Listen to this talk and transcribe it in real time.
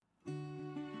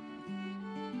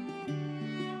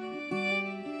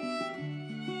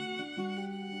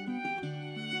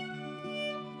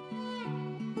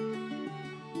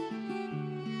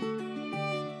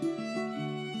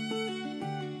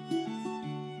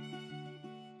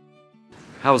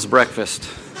How was breakfast?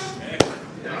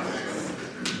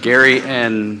 Gary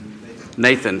and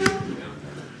Nathan,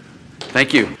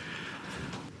 thank you.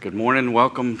 Good morning.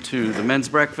 Welcome to the men's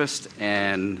breakfast,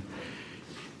 and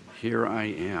here I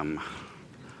am.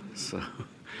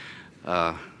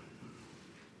 I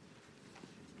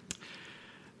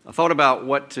thought about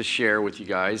what to share with you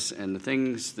guys, and the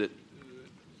things that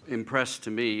impressed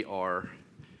to me are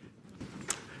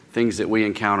things that we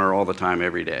encounter all the time,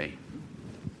 every day.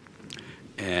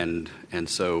 And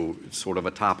so it's sort of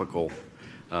a topical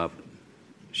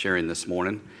sharing this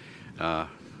morning. I'd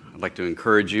like to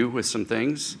encourage you with some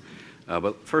things,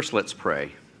 but first let's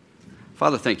pray.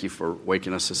 Father, thank you for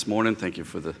waking us this morning. Thank you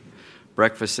for the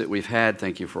breakfast that we've had.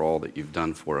 Thank you for all that you've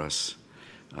done for us.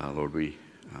 Lord, we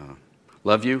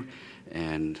love you,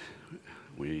 and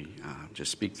we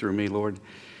just speak through me, Lord,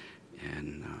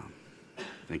 and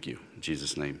thank you. In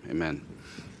Jesus' name, amen.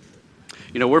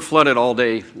 You know, we're flooded all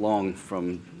day long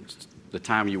from the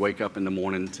time you wake up in the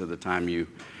morning to the time you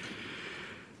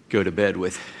go to bed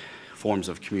with forms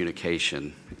of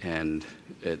communication, and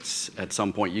it's at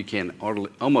some point you can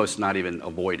almost not even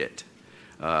avoid it.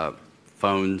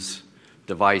 Phones,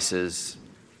 devices,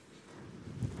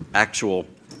 actual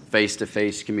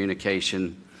face-to-face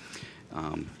communication,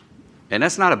 and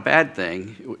that's not a bad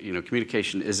thing. You know,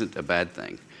 communication isn't a bad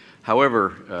thing.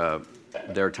 However,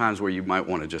 there are times where you might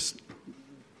want to just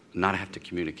not have to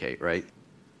communicate, right?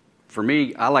 For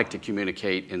me, I like to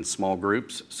communicate in small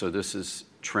groups, so this is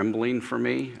trembling for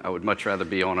me. I would much rather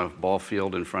be on a ball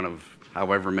field in front of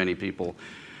however many people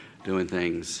doing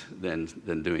things than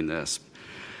doing this.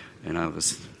 And I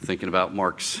was thinking about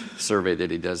Mark's survey that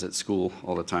he does at school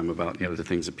all the time about, the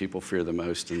things that people fear the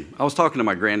most. And I was talking to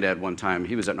my granddad one time.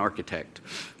 He was an architect,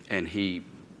 and he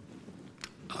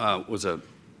was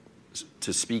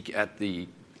to speak at the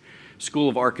School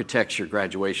of Architecture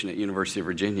graduation at University of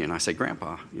Virginia. And I said,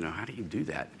 Grandpa, how do you do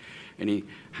that? And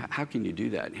how can you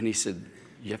do that? And he said,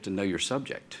 you have to know your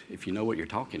subject. If you know what you're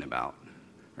talking about,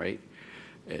 right?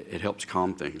 It helps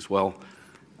calm things. Well,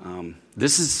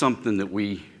 this is something that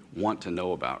we want to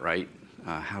know about, right?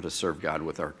 How to serve God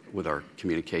with our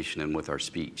communication and with our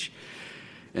speech.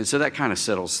 And so that kind of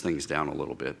settles things down a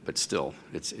little bit, but still,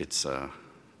 it's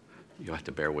you'll have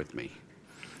to bear with me.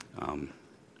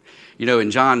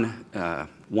 In John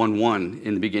 1:1,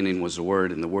 in the beginning was the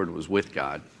Word, and the Word was with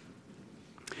God.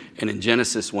 And in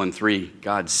Genesis 1:3,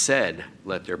 God said,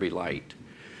 let there be light.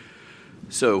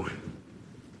 So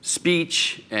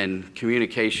speech and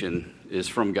communication is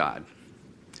from God,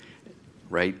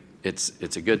 right? It's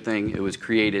a good thing. It was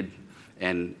created,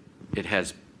 and it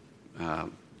has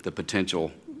the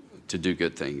potential to do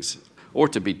good things or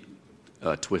to be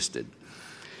twisted.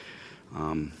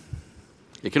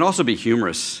 It can also be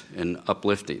humorous and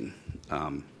uplifting.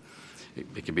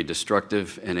 It can be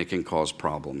destructive, and it can cause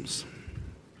problems.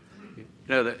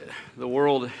 The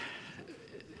world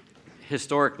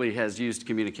historically has used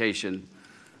communication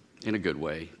in a good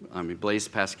way. Blaise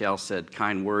Pascal said,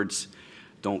 kind words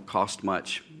don't cost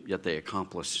much, yet they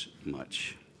accomplish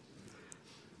much.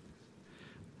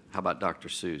 How about Dr.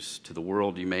 Seuss? To the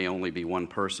world, you may only be one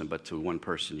person, but to one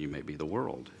person, you may be the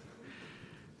world.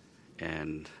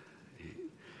 And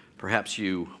perhaps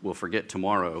you will forget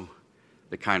tomorrow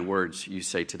the kind words you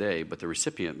say today, but the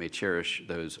recipient may cherish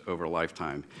those over a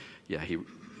lifetime. Yeah,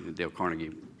 Dale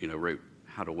Carnegie, wrote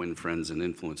How to Win Friends and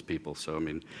Influence People. So,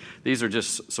 these are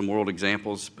just some world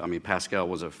examples. Pascal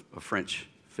was a French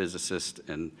physicist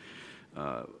and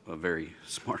a very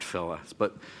smart fella.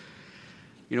 But,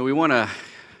 we want to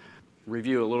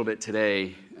review a little bit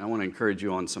today. I want to encourage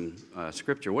you on some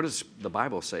scripture. What does the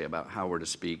Bible say about how we're to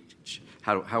speak,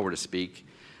 how we're to speak,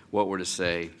 what we're to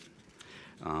say?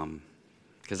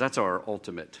 Because that's our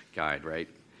ultimate guide, right?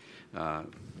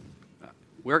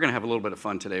 We're going to have a little bit of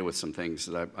fun today with some things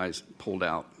that I pulled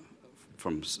out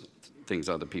from things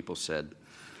other people said.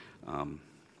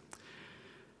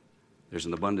 There's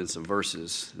an abundance of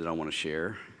verses that I want to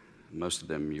share. Most of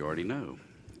them you already know.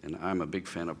 And I'm a big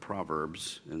fan of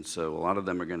Proverbs, and so a lot of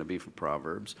them are going to be from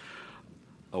Proverbs.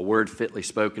 A word fitly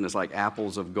spoken is like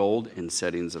apples of gold in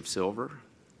settings of silver.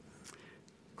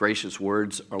 Gracious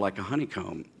words are like a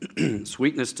honeycomb,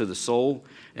 sweetness to the soul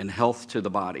and health to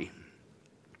the body.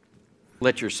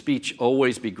 Let your speech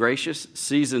always be gracious,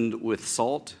 seasoned with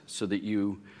salt, so that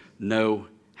you know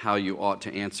how you ought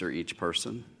to answer each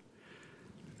person.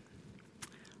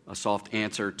 A soft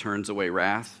answer turns away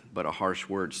wrath, but a harsh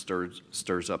word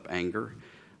stirs up anger.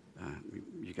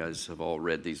 You guys have all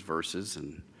read these verses,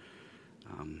 and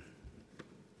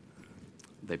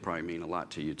they probably mean a lot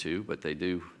to you too, but they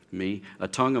do me. A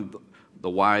tongue of the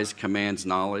wise commands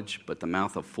knowledge, but the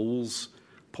mouth of fools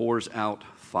pours out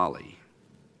folly.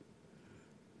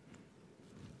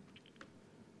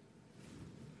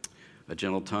 A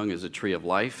gentle tongue is a tree of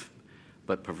life,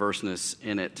 but perverseness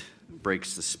in it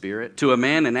breaks the spirit. To a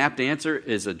man, an apt answer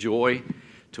is a joy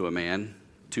to a man.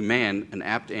 To man, an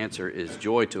apt answer is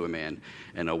joy to a man,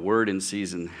 and a word in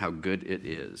season, how good it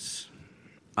is.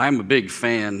 I'm a big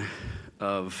fan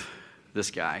of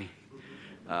this guy.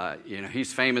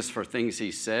 He's famous for things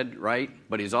he said, right?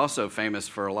 But he's also famous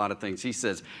for a lot of things he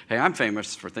says. Hey, I'm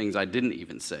famous for things I didn't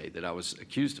even say, that I was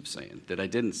accused of saying, that I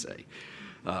didn't say.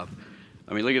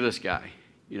 Look at this guy.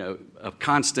 A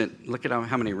constant, look at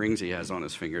how many rings he has on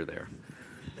his fingers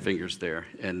there.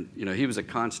 And, he was a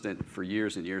constant for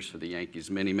years and years for the Yankees.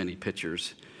 Many, many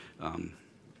pitchers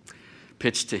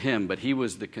pitched to him, but he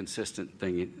was the consistent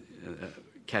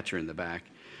catcher in the back.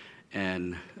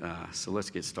 And so let's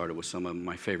get started with some of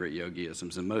my favorite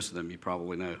yogiisms, and most of them you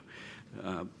probably know.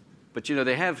 But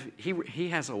he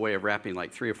has a way of wrapping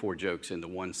like 3 or 4 jokes into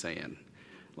one saying.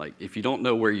 Like, if you don't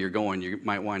know where you're going, you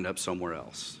might wind up somewhere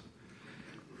else.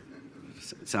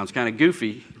 It sounds kind of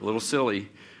goofy, a little silly,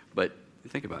 but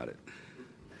think about it.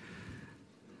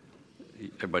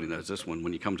 Everybody knows this one.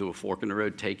 When you come to a fork in the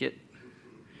road, take it.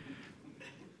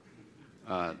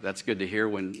 That's good to hear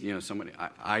when, somebody,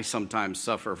 I sometimes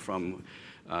suffer from,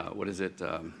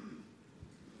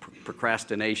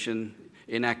 procrastination,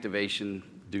 inactivation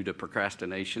due to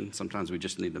procrastination. Sometimes we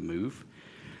just need to move.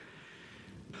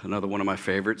 Another one of my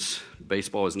favorites,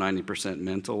 baseball is 90%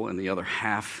 mental and the other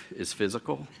half is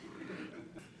physical.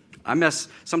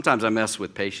 Sometimes I mess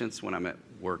with patience when I'm at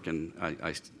work, and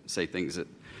I say things that,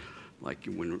 like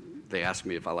when they ask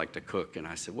me if I like to cook, and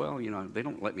I said, well, they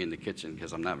don't let me in the kitchen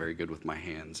because I'm not very good with my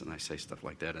hands, and I say stuff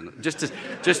like that, and just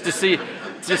to see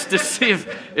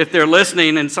if they're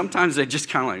listening, and sometimes they just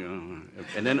kind of like,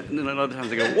 oh. And then other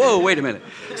times they go, whoa, wait a minute.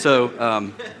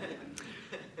 So,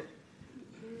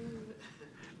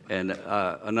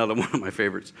 another one of my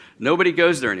favorites, nobody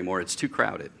goes there anymore. It's too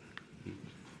crowded.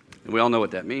 And we all know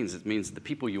what that means. It means the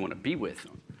people you want to be with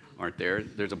aren't there.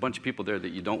 There's a bunch of people there that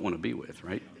you don't want to be with,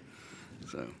 right?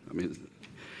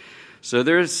 So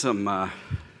there's some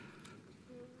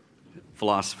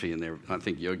philosophy in there. I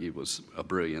think Yogi was a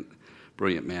brilliant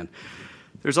man.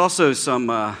 There's also some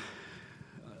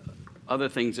other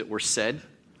things that were said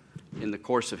in the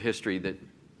course of history that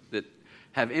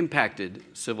have impacted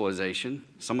civilization.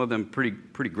 Some of them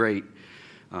pretty great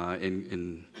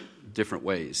in different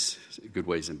ways, good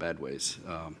ways and bad ways.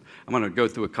 I'm going to go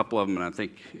through a couple of them, and I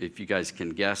think if you guys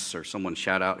can guess or someone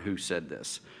shout out who said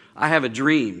this. I have a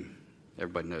dream,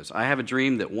 everybody knows, I have a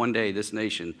dream that one day this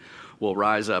nation will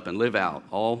rise up and live out.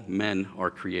 All men are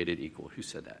created equal. Who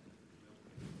said that?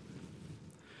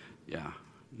 Yeah,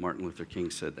 Martin Luther King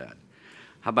said that.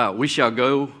 How about, we shall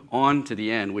go on to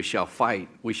the end, we shall fight,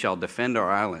 we shall defend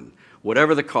our island.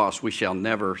 Whatever the cost, we shall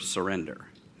never surrender.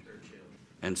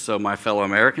 And so, my fellow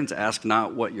Americans, ask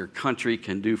not what your country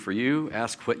can do for you,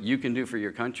 ask what you can do for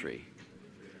your country.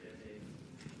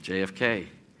 JFK.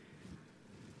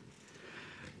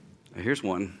 Now, here's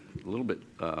one, a little bit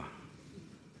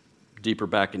deeper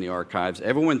back in the archives.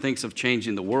 Everyone thinks of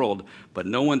changing the world, but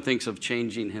no one thinks of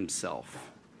changing himself.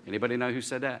 Anybody know who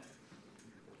said that?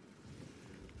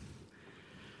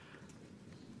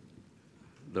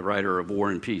 The writer of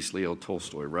War and Peace, Leo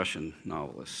Tolstoy, Russian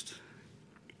novelist.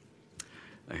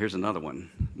 Here's another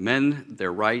one. Men,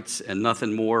 their rights and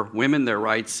nothing more. Women, their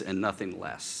rights and nothing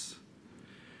less.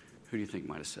 Who do you think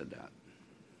might have said that?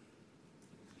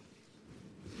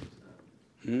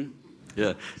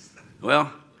 Yeah.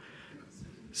 Well,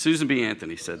 Susan B.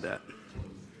 Anthony said that.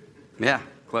 Yeah,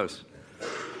 close.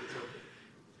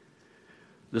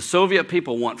 The Soviet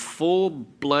people want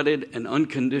full-blooded and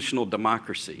unconditional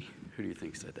democracy. Who do you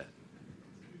think said that?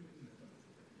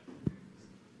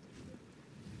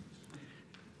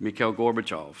 Mikhail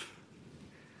Gorbachev.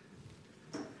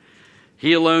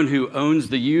 He alone who owns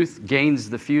the youth gains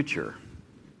the future.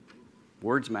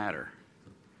 Words matter.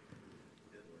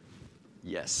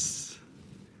 Yes.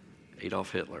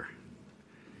 Adolf Hitler.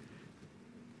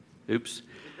 Oops.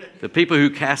 The people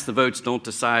who cast the votes don't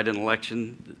decide an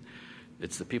election.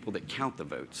 It's the people that count the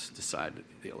votes decide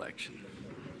the election.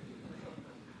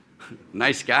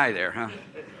 Nice guy there, huh?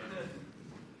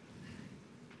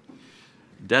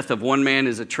 Death of one man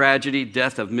is a tragedy.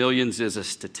 Death of millions is a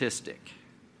statistic.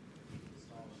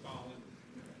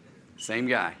 Same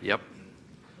guy, yep.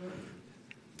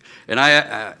 And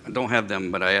I don't have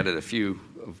them, but I added a few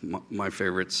of my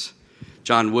favorites.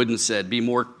 John Wooden said, be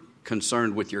more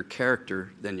concerned with your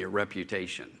character than your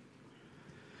reputation.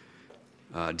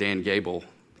 Dan Gable,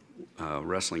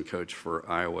 wrestling coach for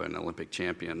Iowa and Olympic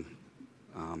champion,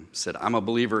 said, I'm a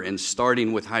believer in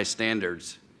starting with high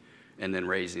standards and then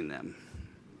raising them.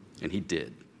 And he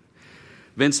did.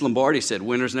 Vince Lombardi said,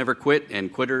 winners never quit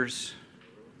and quitters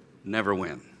never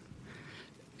win.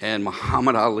 And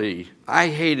Muhammad Ali, I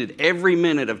hated every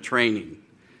minute of training,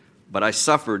 but I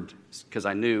suffered because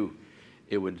I knew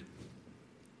it would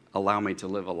allow me to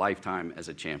live a lifetime as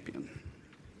a champion.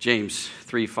 James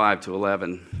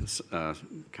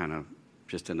 3:5-11, kind of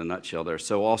just in a nutshell there.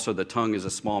 So also the tongue is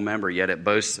a small member, yet it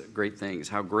boasts great things.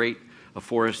 How great a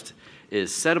forest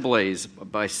is set ablaze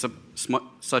by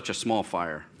such a small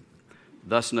fire.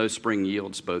 Thus no spring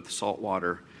yields both salt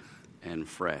water and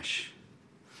fresh.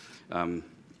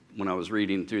 When I was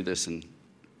reading through this and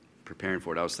preparing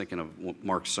for it, I was thinking of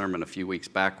Mark's sermon a few weeks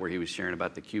back where he was sharing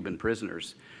about the Cuban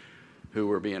prisoners who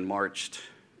were being marched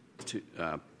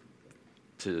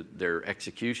to their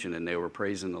execution, and they were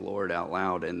praising the Lord out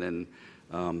loud, and then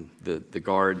the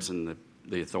guards and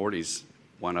the authorities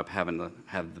wound up having to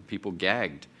have the people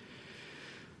gagged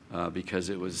because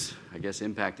it was, I guess,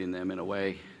 impacting them in a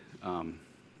way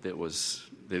that was,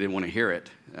 they didn't want to hear it.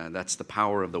 That's the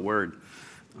power of the word.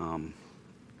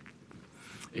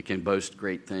 It can boast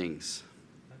great things.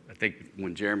 I think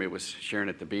when Jeremy was sharing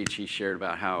at the beach, he shared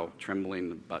about how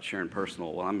trembling about sharing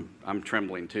personal. Well, I'm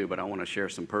trembling too, but I want to share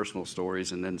some personal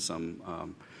stories and then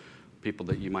some people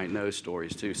that you might know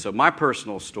stories too. So my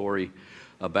personal story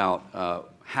about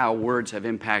how words have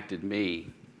impacted me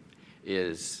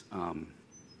is,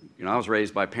 I was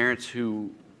raised by parents who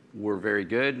were very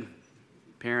good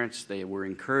parents. They were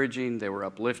encouraging. They were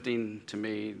uplifting to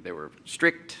me. They were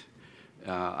strict.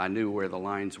 I knew where the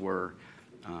lines were,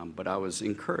 but I was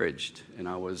encouraged and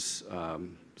I was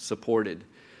supported.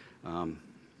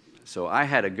 So I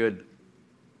had a good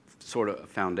sort of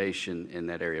foundation in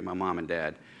that area. My mom and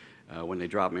dad, when they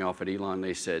dropped me off at Elon,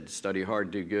 they said, study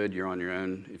hard, do good, you're on your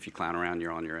own. If you clown around,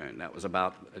 you're on your own. That was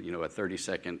about, a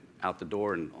 30-second out the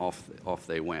door, and off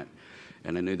they went.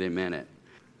 And I knew they meant it.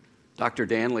 Dr.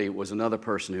 Danley was another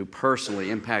person who personally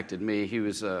impacted me. He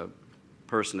was a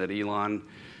person at Elon.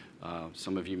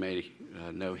 Some of you may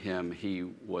know him. He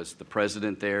was the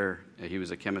president there. He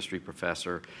was a chemistry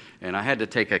professor. And I had to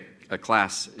take a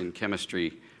class in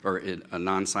chemistry, or a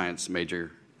non-science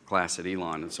major class at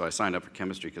Elon. And so I signed up for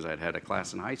chemistry because I'd had a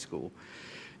class in high school.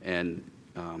 And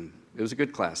it was a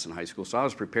good class in high school. So I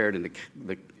was prepared, and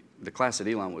the class at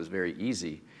Elon was very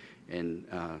easy. And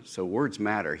so words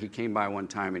matter. He came by one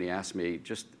time and he asked me,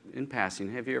 just in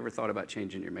passing, have you ever thought about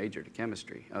changing your major to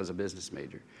chemistry? I was a business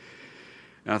major.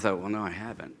 And I thought, well, no, I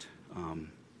haven't.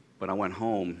 But I went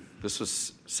home. This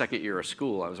was second year of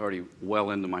school. I was already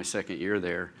well into my second year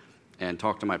there, and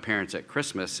talked to my parents at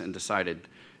Christmas and decided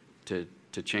to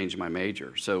change my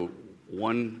major. So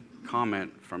one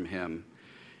comment from him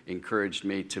encouraged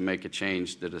me to make a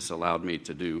change that has allowed me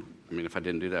to do. I mean, if I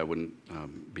didn't do that, I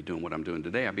wouldn't be doing what I'm doing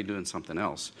today. I'd be doing something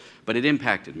else. But it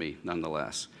impacted me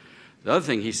nonetheless. The other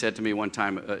thing he said to me one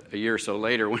time, a year or so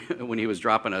later, when he was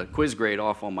dropping a quiz grade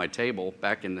off on my table,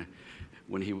 back in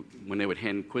when they would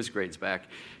hand quiz grades back,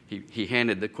 he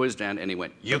handed the quiz down and he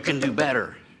went, "You can do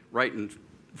better," right in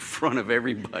front of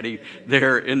everybody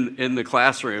there in the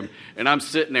classroom. And I'm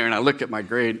sitting there and I look at my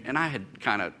grade, and I had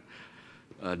kind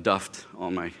of duffed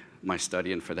on my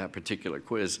studying for that particular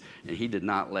quiz, and he did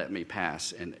not let me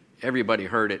pass. And everybody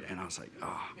heard it, and I was like,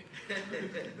 oh,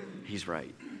 he's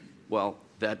right. Well,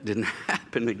 that didn't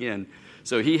happen again.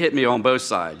 So he hit me on both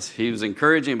sides. He was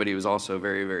encouraging, but he was also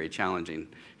very, very challenging.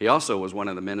 He also was one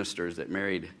of the ministers that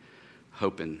married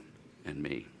Hope and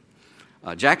me.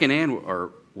 Jack and Ann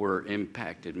were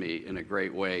impacted me in a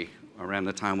great way around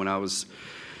the time when I was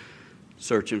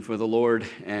searching for the Lord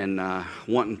and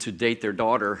wanting to date their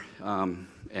daughter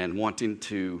and wanting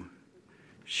to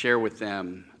share with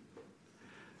them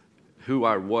who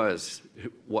I was,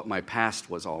 what my past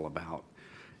was all about.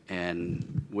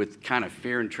 And with kind of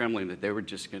fear and trembling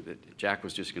that Jack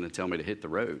was just going to tell me to hit the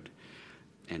road,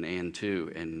 and Ann too.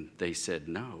 And they said,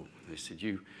 no. They said,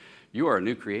 you are a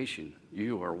new creation.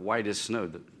 You are white as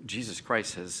snow. Jesus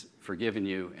Christ has forgiven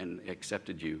you and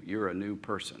accepted you. You're a new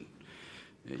person.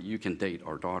 You can date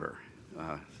our daughter.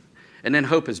 And then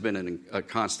Hope has been a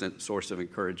constant source of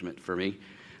encouragement for me.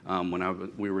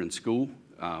 When we were in school,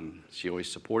 she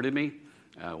always supported me.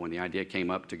 When the idea came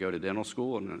up to go to dental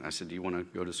school, and I said, do you want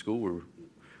to go to school?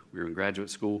 We were in graduate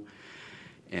school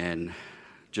and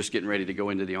just getting ready to go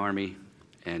into the Army.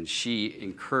 And she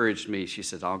encouraged me. She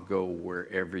said, I'll go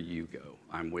wherever you go.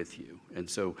 I'm with you. And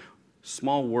so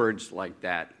small words like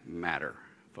that matter,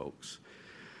 folks.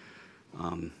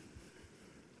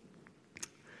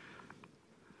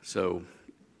 So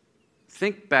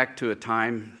think back to a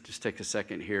time, just take a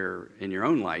second here, in your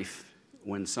own life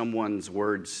when someone's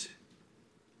words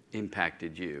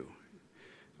impacted you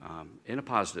in a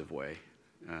positive way.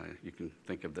 You can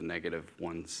think of the negative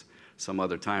ones some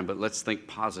other time, but let's think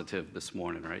positive this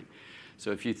morning, right?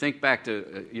 So if you think back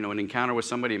to an encounter with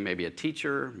somebody, maybe a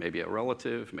teacher, maybe a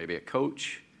relative, maybe a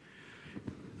coach.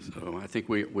 So I think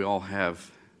we all have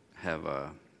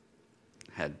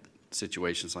had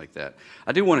situations like that.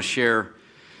 I do want to share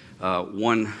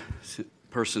one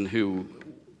person who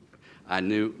I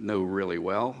know really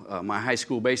well, my high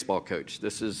school baseball coach.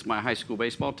 This is my high school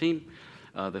baseball team.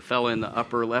 The fellow in the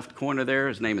upper left corner there,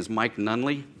 his name is Mike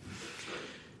Nunley,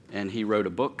 and he wrote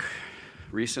a book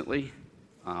recently.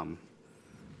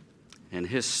 And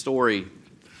his story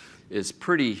is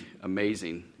pretty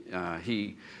amazing.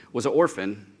 He was an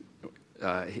orphan.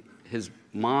 His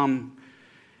mom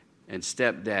and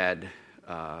stepdad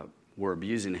were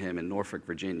abusing him in Norfolk,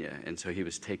 Virginia, and so he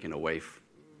was taken away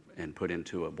and put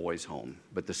into a boys' home.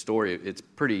 But the story, it's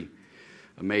pretty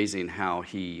amazing how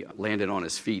he landed on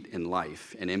his feet in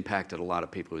life and impacted a lot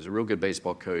of people. He was a real good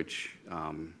baseball coach,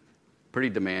 pretty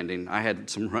demanding. I had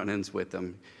some run-ins with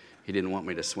him. He didn't want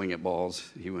me to swing at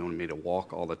balls. He wanted me to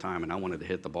walk all the time, and I wanted to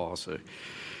hit the ball, so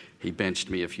he benched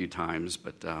me a few times,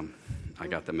 but I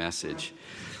got the message.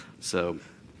 So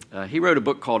he wrote a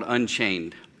book called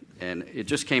Unchained, and it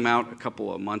just came out a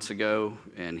couple of months ago,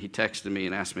 and he texted me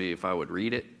and asked me if I would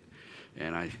read it,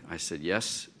 and I said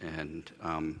yes, and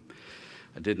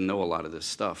I didn't know a lot of this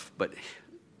stuff, but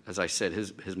as I said,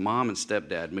 his mom and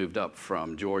stepdad moved up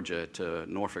from Georgia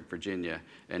to Norfolk, Virginia,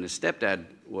 and his stepdad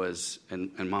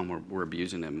and mom were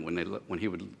abusing him. When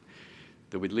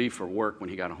they would leave for work when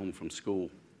he got home from school,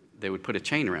 they would put a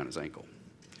chain around his ankle.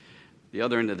 The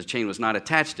other end of the chain was not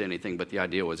attached to anything, but the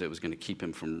idea was it was going to keep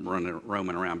him from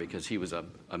roaming around because he was a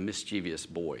mischievous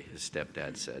boy, his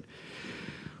stepdad said.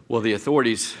 Well, the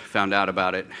authorities found out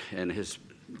about it, and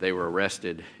they were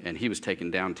arrested, and he was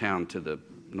taken downtown to the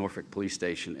Norfolk police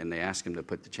station, and they asked him to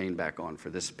put the chain back on for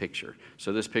this picture.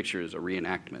 So this picture is a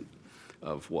reenactment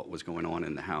of what was going on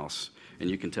in the house, and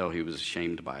you can tell he was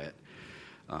ashamed by it.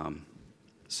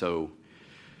 So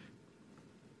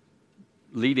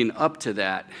leading up to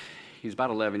that, he's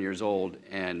about 11 years old,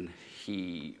 and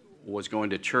he was going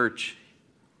to church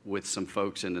with some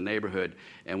folks in the neighborhood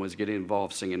and was getting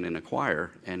involved singing in a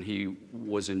choir, and he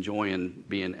was enjoying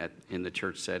being in the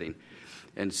church setting.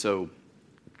 And so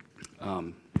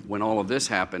when all of this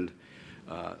happened,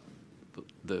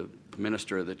 the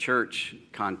minister of the church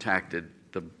contacted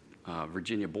the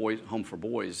Virginia Home for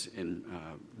Boys in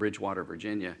Bridgewater,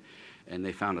 Virginia, and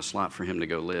they found a slot for him to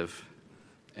go live.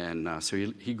 And so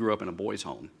he grew up in a boys'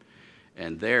 home.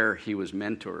 And there he was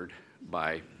mentored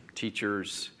by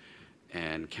teachers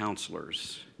and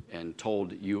counselors and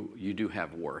told, you do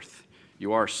have worth.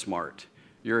 You are smart.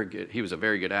 He was a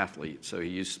very good athlete, so he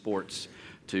used sports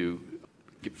to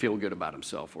feel good about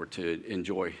himself or to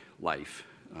enjoy life.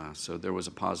 So there was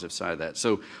a positive side of that.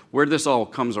 So where this all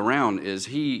comes around is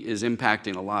he is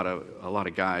impacting a lot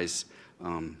of guys,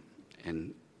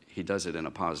 and he does it in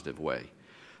a positive way.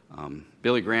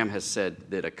 Billy Graham has said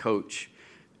that a coach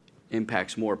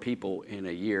impacts more people in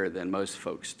a year than most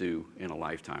folks do in a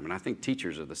lifetime, and I think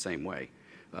teachers are the same way.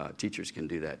 Teachers can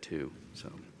do that too. So,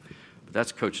 but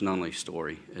that's Coach Nunley's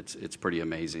story. It's pretty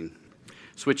amazing.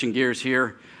 Switching gears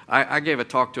here, I gave a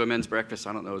talk to a men's breakfast.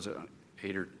 I don't know, it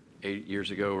was 8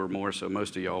 years ago or more, so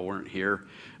most of y'all weren't here.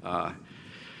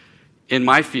 In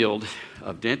my field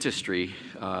of dentistry,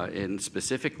 and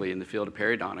specifically in the field of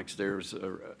periodontics, there's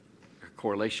a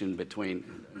correlation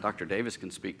between, Dr. Davis can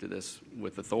speak to this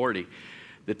with authority,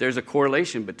 that there's a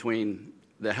correlation between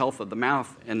the health of the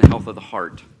mouth and the health of the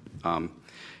heart.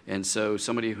 And so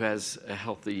somebody who has a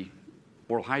healthy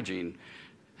oral hygiene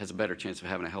has a better chance of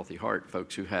having a healthy heart.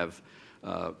 Folks who have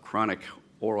chronic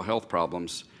oral health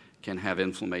problems can have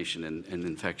inflammation and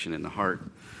infection in the heart.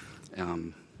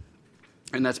 And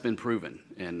that's been proven.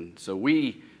 And so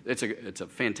it's a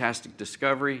fantastic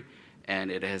discovery,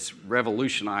 and it has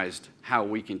revolutionized how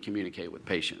we can communicate with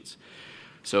patients.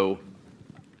 So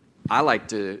for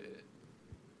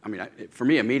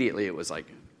me, immediately it was like,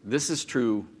 this is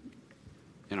true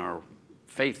in our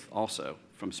faith also,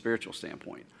 from a spiritual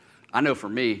standpoint. I know for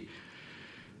me,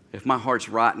 if my heart's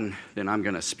rotten, then I'm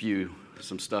going to spew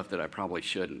some stuff that I probably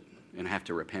shouldn't and have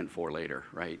to repent for later,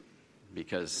 right?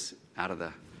 Because out of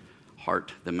the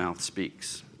heart, the mouth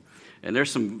speaks. And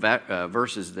there's some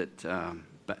verses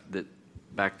that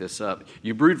back this up.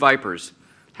 You brood vipers,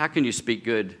 how can you speak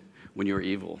good when you are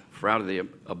evil? For out of the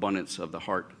abundance of the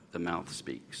heart, the mouth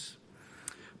speaks.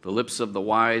 The lips of the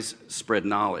wise spread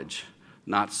knowledge,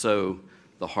 not so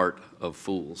the heart of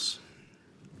fools.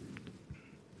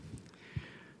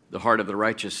 The heart of the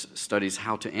righteous studies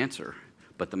how to answer,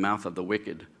 but the mouth of the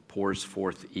wicked pours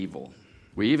forth evil.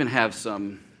 We even have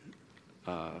some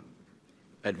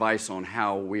advice on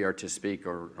how we are to speak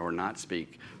or not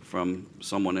speak from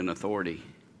someone in authority.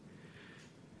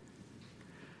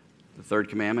 The third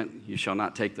commandment, you shall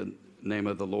not take the name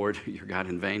of the Lord your God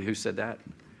in vain. Who said that?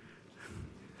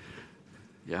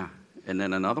 Yeah. And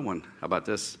then another one. How about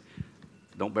this?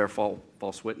 Don't bear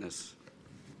false witness.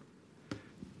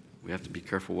 We have to be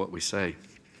careful what we say.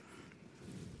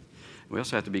 We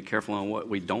also have to be careful on what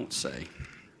we don't say.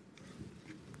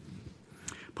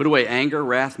 Put away anger,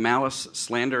 wrath, malice,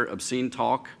 slander, obscene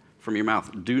talk from your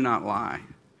mouth. Do not lie.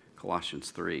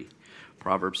 Colossians 3.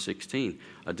 Proverbs 16.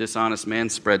 A dishonest man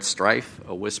spreads strife.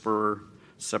 A whisperer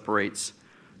separates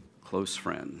close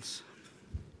friends.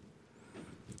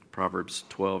 Proverbs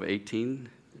 12:18.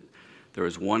 There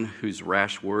is one whose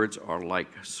rash words are like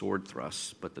sword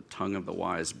thrusts, but the tongue of the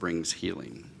wise brings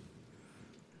healing.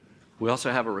 We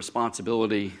also have a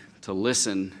responsibility to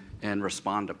listen and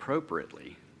respond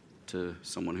appropriately to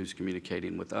someone who's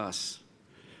communicating with us.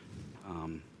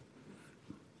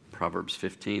 Proverbs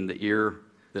 15, the ear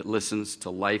that listens to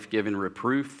life-giving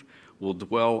reproof will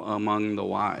dwell among the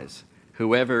wise.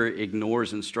 Whoever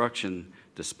ignores instruction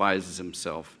despises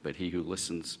himself, but he who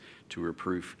listens to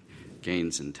reproof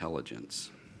gains intelligence.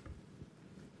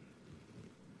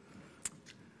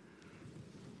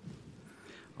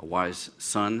 A wise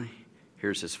son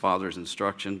hears his father's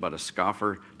instruction, but a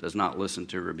scoffer does not listen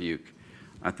to rebuke.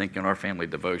 I think in our family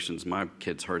devotions, my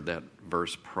kids heard that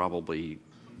verse probably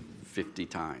 50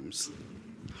 times.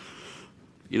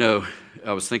 You know,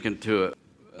 I was thinking to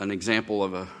an example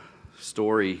of a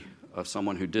story of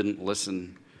someone who didn't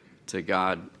listen to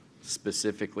God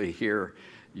specifically here.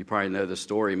 You probably know the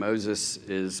story. Moses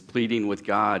is pleading with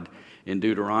God in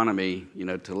Deuteronomy,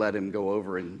 to let him go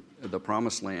over in the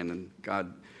promised land. And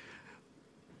God,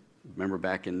 remember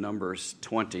back in Numbers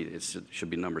 20, it should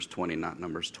be Numbers 20, not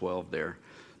Numbers 12 there.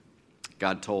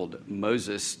 God told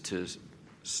Moses to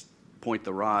point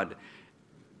the rod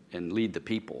and lead the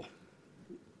people.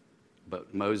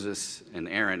 But Moses and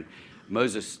Aaron,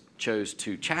 Moses chose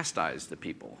to chastise the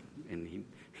people. And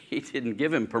he didn't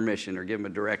give him permission or give him a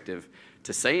directive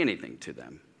to say anything to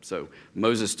them. So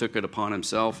Moses took it upon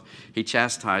himself. He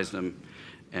chastised them,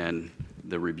 and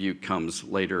the rebuke comes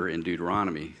later in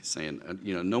Deuteronomy saying,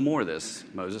 no more of this,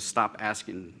 Moses. Stop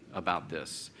asking about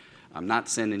this. I'm not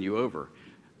sending you over.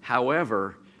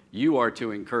 However, you are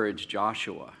to encourage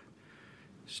Joshua.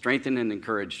 Strengthen and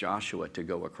encourage Joshua to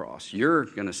go across. You're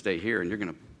going to stay here, and you're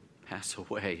going to pass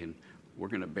away, and we're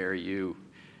going to bury you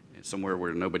somewhere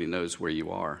where nobody knows where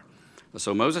you are.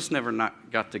 So Moses never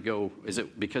not got to go. Is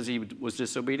it because he was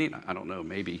disobedient? I don't know,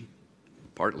 maybe,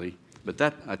 partly. But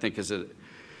that, I think,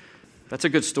 that's a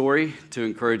good story to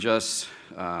encourage us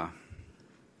to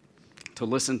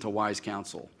listen to wise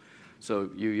counsel. So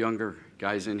you younger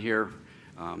guys in here,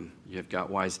 you've got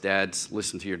wise dads.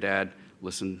 Listen to your dad.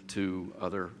 Listen to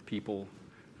other people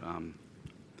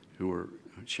who are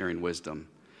sharing wisdom.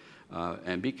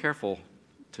 And be careful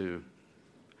to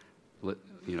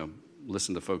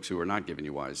listen to folks who are not giving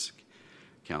you wise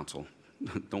counsel.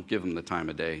 Don't give them the time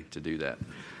of day to do that.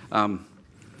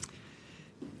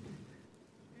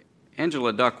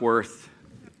 Angela Duckworth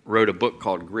wrote a book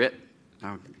called Grit.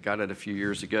 I got it a few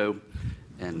years ago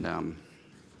and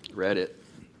read it.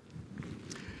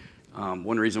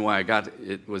 One reason why I got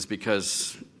it was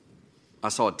because I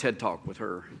saw a TED Talk with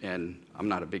her, and I'm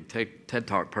not a big TED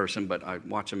Talk person, but I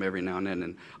watch them every now and then,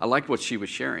 and I liked what she was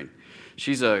sharing.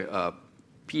 She's a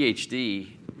PhD,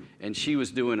 and she was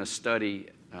doing a study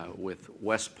with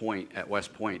West Point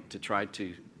to try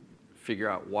to figure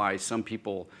out why some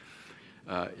people,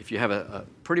 if you have a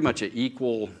pretty much an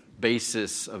equal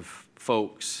basis of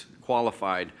folks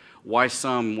qualified, why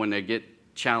some, when they get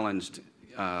challenged,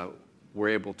 were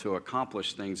able to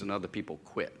accomplish things and other people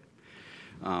quit.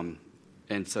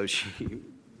 And so she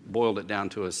boiled it down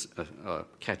to a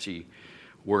catchy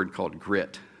word called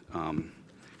grit.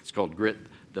 It's called Grit,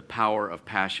 the Power of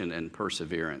Passion and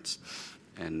Perseverance.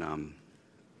 And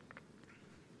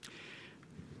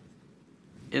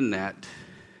in that,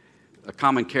 a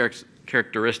common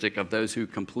characteristic of those who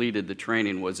completed the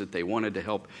training was that they wanted to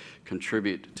help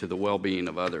contribute to the well-being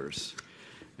of others.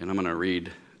 And I'm going to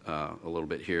read a little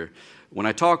bit here. When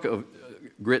I talk of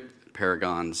grit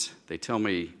paragons, they tell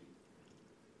me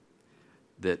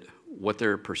that what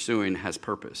they're pursuing has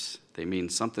purpose. They mean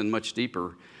something much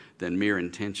deeper than mere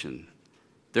intention.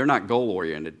 They're not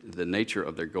goal-oriented. The nature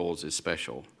of their goals is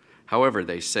special. However,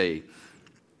 they say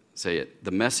it.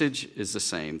 The message is the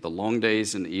same. The long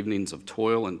days and evenings of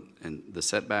toil and the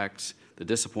setbacks, the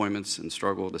disappointments and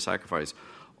struggle, the sacrifice,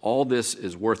 all this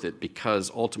is worth it because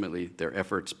ultimately their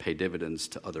efforts pay dividends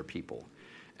to other people.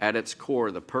 At its core,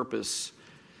 the purpose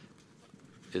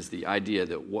is the idea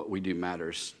that what we do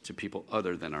matters to people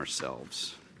other than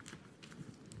ourselves.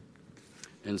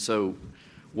 And so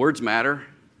words matter.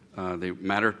 They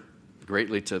matter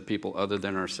greatly to people other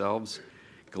than ourselves.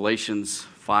 Galatians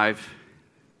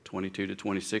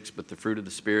 5:22-26, but the fruit of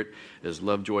the Spirit is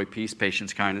love, joy, peace,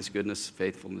 patience, kindness, goodness,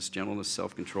 faithfulness, gentleness,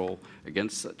 self-control.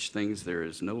 Against such things there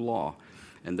is no law.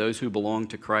 And those who belong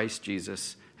to Christ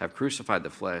Jesus have crucified the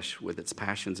flesh with its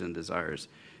passions and desires.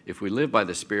 If we live by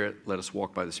the Spirit, let us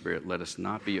walk by the Spirit. Let us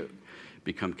not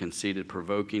become conceited,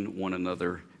 provoking one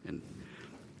another and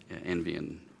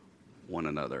envying one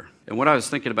another. And what I was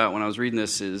thinking about when I was reading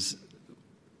this is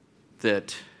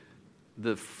that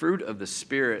the fruit of the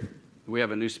Spirit, we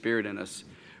have a new spirit in us.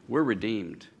 We're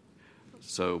redeemed.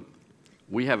 So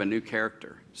we have a new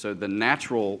character. So the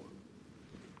natural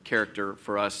character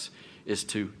for us is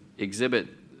to exhibit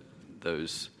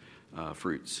those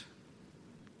fruits.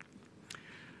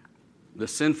 The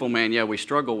sinful man, we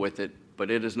struggle with it,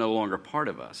 but it is no longer part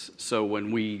of us. So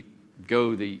when we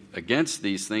go against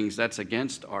these things, that's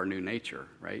against our new nature,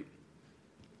 right?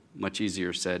 Much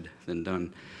easier said than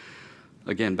done.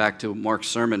 Again, back to Mark's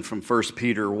sermon from 1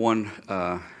 Peter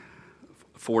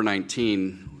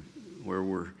 4:19, where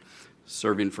we're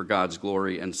serving for God's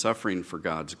glory and suffering for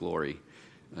God's glory.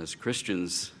 As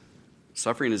Christians,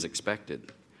 suffering is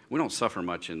expected. We don't suffer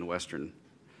much in the Western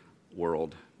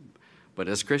world, but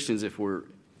as Christians, if we're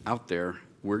out there,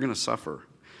 we're going to suffer.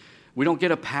 We don't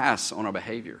get a pass on our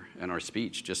behavior and our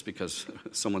speech just because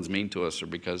someone's mean to us or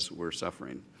because we're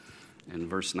suffering. In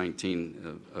verse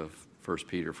 19 of 1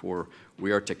 Peter 4,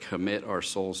 we are to commit our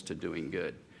souls to doing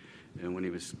good. And when he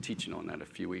was teaching on that a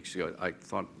few weeks ago, I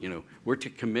thought, we're to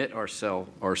commit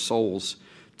our souls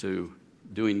to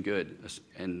doing good,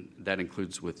 and that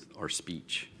includes with our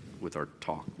speech, with our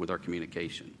talk, with our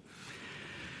communication.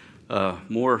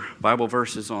 More Bible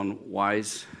verses on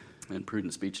wise and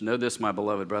prudent speech. Know this, my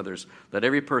beloved brothers, let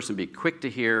every person be quick to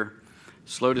hear,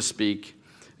 slow to speak,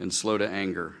 and slow to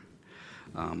anger.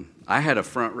 I had a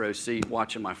front row seat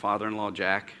watching my father-in-law,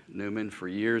 Jack Newman, for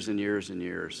years and years and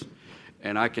years.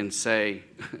 And I can say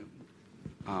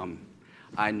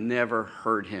I never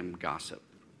heard him gossip,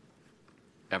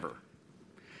 ever.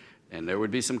 And there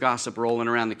would be some gossip rolling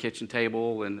around the kitchen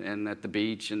table and at the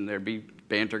beach, and there'd be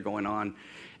banter going on.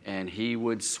 And he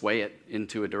would sway it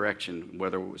into a direction,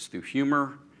 whether it was through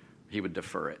humor, he would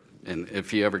defer it. And if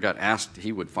he ever got asked,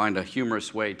 he would find a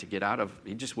humorous way to get out of,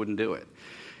 he just wouldn't do it.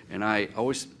 And I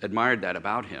always admired that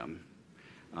about him,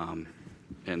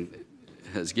 and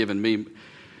has given me,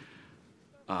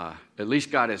 at least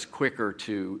God is quicker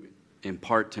to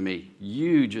impart to me,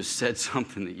 you just said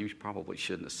something that you probably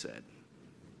shouldn't have said.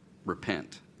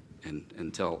 Repent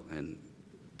and tell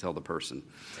the person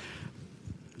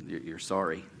you're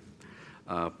sorry.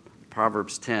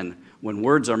 Proverbs 10, when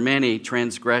words are many,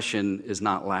 transgression is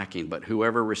not lacking, but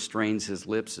whoever restrains his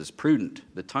lips is prudent.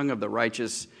 The tongue of the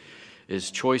righteous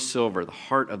is choice silver. The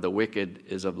heart of the wicked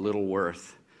is of little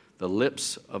worth. The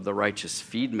lips of the righteous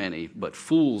feed many, but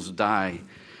fools die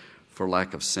for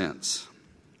lack of sense.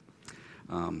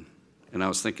 And I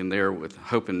was thinking there with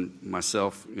Hope and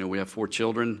myself, we have 4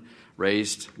 children,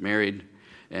 raised, married,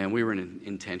 and we were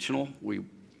intentional.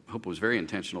 Hope was very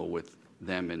intentional with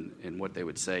them and what they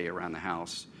would say around the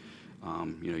house.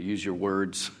 Use your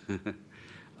words.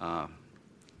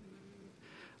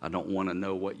 I don't want to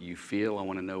know what you feel. I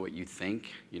want to know what you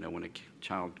think. When a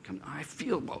child comes, I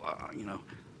feel blah, blah,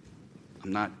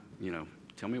 I'm not,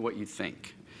 tell me what you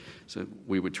think. So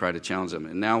we would try to challenge them.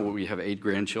 And now we have 8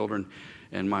 grandchildren,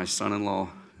 and my son-in-law,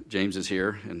 James, is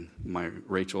here, and my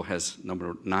Rachel has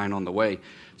number 9 on the way.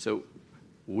 So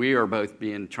we are both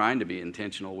trying to be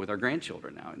intentional with our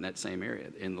grandchildren now in that same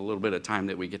area. In the little bit of time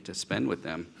that we get to spend with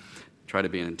them, try to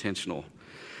be intentional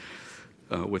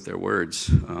with their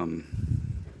words.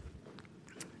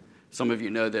 Some of you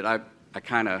know that I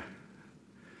kind of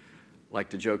like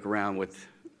to joke around with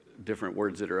different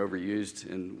words that are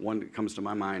overused, and one that comes to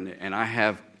my mind, and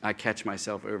I catch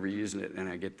myself overusing it, and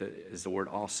I get is the word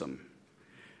awesome.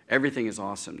 Everything is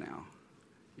awesome now.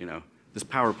 This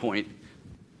PowerPoint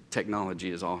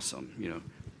technology is awesome.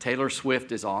 Taylor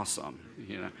Swift is awesome.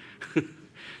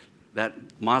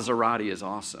 That Maserati is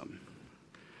awesome.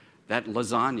 That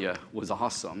lasagna was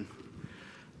awesome.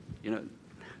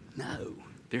 No.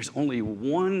 There's only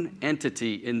one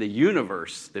entity in the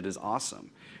universe that is awesome.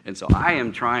 And so I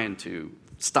am trying to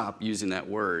stop using that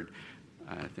word.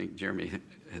 I think Jeremy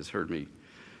has heard me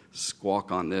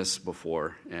squawk on this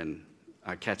before, and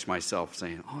I catch myself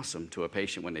saying awesome to a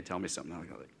patient when they tell me something. I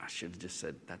go, I should have just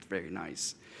said, that's very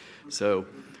nice. So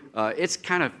it's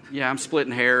kind of, I'm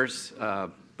splitting hairs,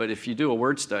 but if you do a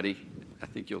word study, I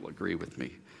think you'll agree with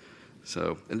me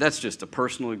So, and that's just a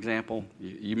personal example.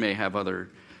 You may have other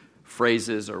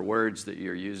phrases or words that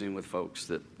you're using with folks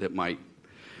that might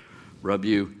rub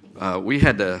you. We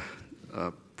had the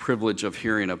privilege of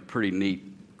hearing a pretty neat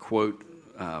quote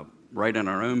right in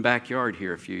our own backyard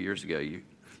here a few years ago. You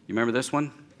remember this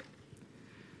one?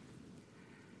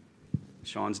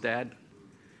 Sean's dad?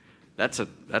 That's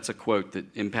a quote that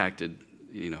impacted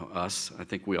us. I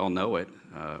think we all know it,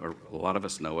 or a lot of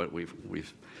us know it.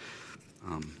 We've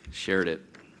shared it.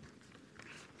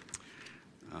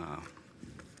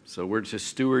 So we're to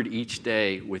steward each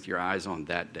day with your eyes on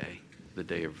that day, the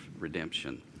day of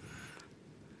redemption.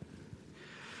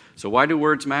 So why do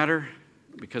words matter?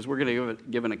 Because we're going to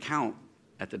give an account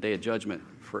at the day of judgment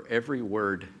for every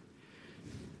word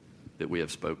that we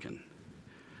have spoken.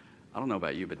 I don't know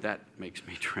about you, but that makes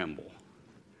me tremble.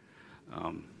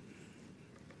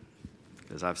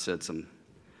 Because I've said some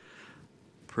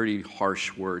pretty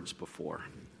harsh words before.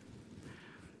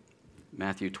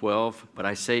 Matthew 12, but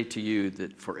I say to you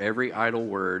that for every idle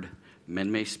word men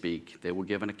may speak, they will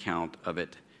give an account of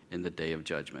it in the day of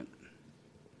judgment.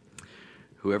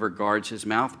 Whoever guards his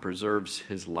mouth preserves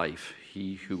his life.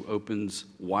 He who opens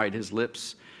wide his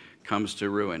lips comes to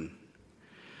ruin.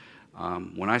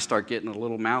 When I start getting a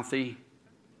little mouthy,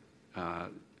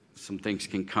 some things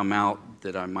can come out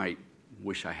that I might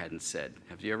wish I hadn't said.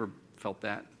 Have you ever felt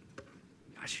that?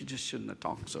 I shouldn't have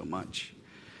talked so much.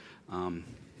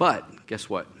 But guess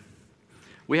what?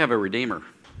 We have a Redeemer.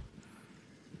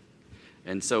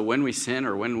 And so when we sin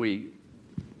or when we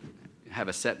have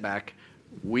a setback,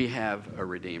 we have a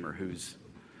Redeemer who's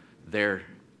there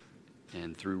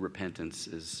and through repentance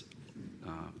is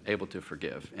able to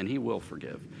forgive. And he will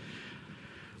forgive.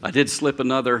 I did slip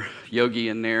another yogi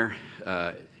in there.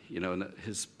 I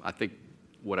think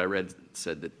what I read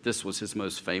said that this was his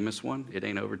most famous one. It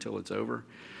ain't over till it's over.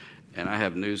 And I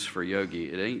have news for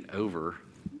Yogi. It ain't over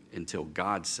until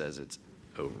God says it's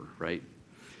over, right?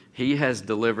 He has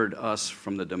delivered us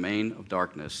from the domain of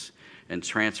darkness and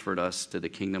transferred us to the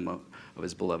kingdom of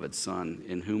his beloved Son,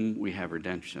 in whom we have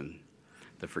redemption,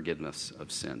 the forgiveness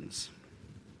of sins.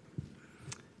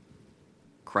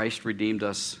 Christ redeemed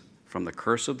us from the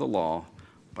curse of the law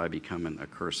by becoming a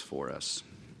curse for us.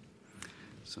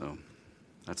 So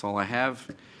that's all I have.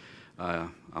 I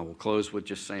will close with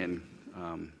just saying,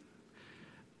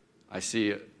 I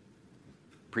see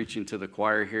preaching to the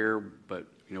choir here, but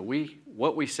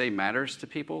what we say matters to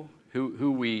people,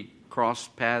 who we cross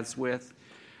paths with.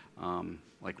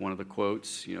 Like one of the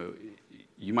quotes,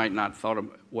 you might not thought of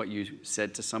what you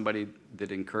said to somebody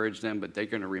that encouraged them, but they're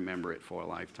going to remember it for a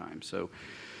lifetime. So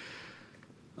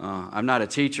I'm not a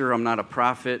teacher. I'm not a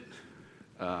prophet.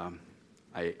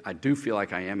 I do feel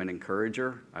like I am an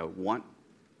encourager. I want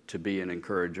to be an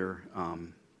encourager.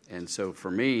 And so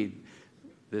for me,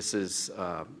 this is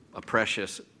a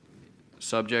precious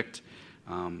subject.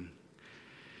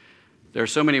 There are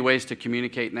so many ways to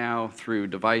communicate now through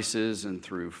devices and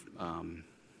through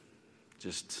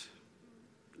just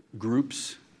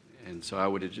groups. And so I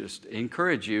would just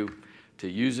encourage you to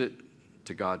use it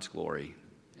to God's glory.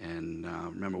 And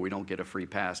remember, we don't get a free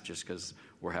pass just because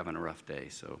we're having a rough day.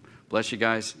 So bless you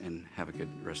guys and have a good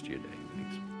rest of your day.